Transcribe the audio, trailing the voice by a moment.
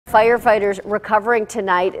Firefighters recovering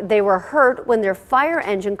tonight. They were hurt when their fire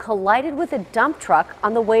engine collided with a dump truck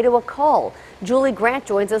on the way to a call. Julie Grant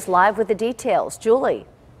joins us live with the details. Julie.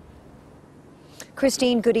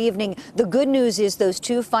 Christine, good evening. The good news is those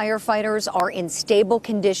two firefighters are in stable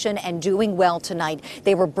condition and doing well tonight.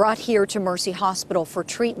 They were brought here to Mercy Hospital for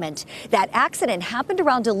treatment. That accident happened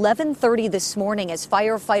around 11:30 this morning as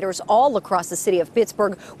firefighters all across the city of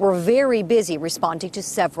Pittsburgh were very busy responding to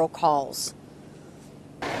several calls.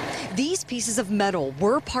 These pieces of metal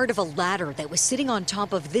were part of a ladder that was sitting on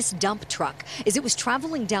top of this dump truck as it was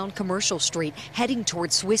traveling down Commercial Street heading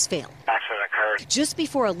towards Swissvale. Just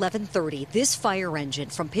before 11:30, this fire engine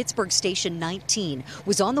from Pittsburgh Station 19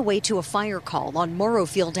 was on the way to a fire call on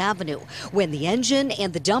Morrowfield Avenue when the engine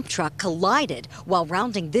and the dump truck collided while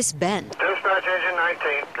rounding this bend. Dispatch engine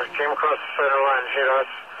 19 just came across the center line and hit us.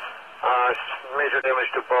 Major damage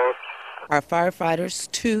to both. Our firefighters,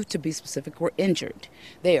 two to be specific, were injured.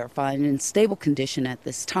 They are fine and in stable condition at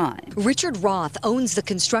this time. Richard Roth owns the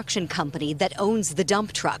construction company that owns the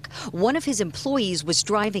dump truck. One of his employees was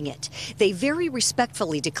driving it. They very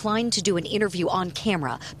respectfully declined to do an interview on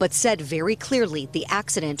camera, but said very clearly the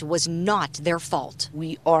accident was not their fault.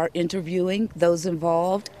 We are interviewing those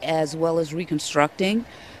involved as well as reconstructing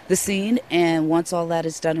the scene, and once all that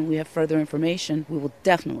is done and we have further information, we will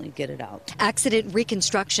definitely get it out. Accident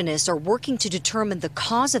reconstructionists are working to determine the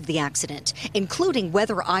cause of the accident, including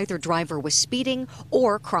whether either driver was speeding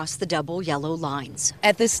or crossed the double yellow lines.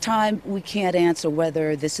 At this time, we can't answer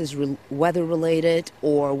whether this is weather related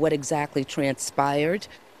or what exactly transpired.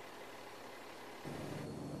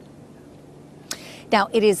 Now,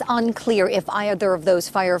 it is unclear if either of those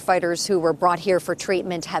firefighters who were brought here for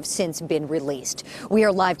treatment have since been released. We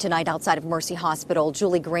are live tonight outside of Mercy Hospital.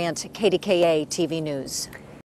 Julie Grant, KDKA-TV News.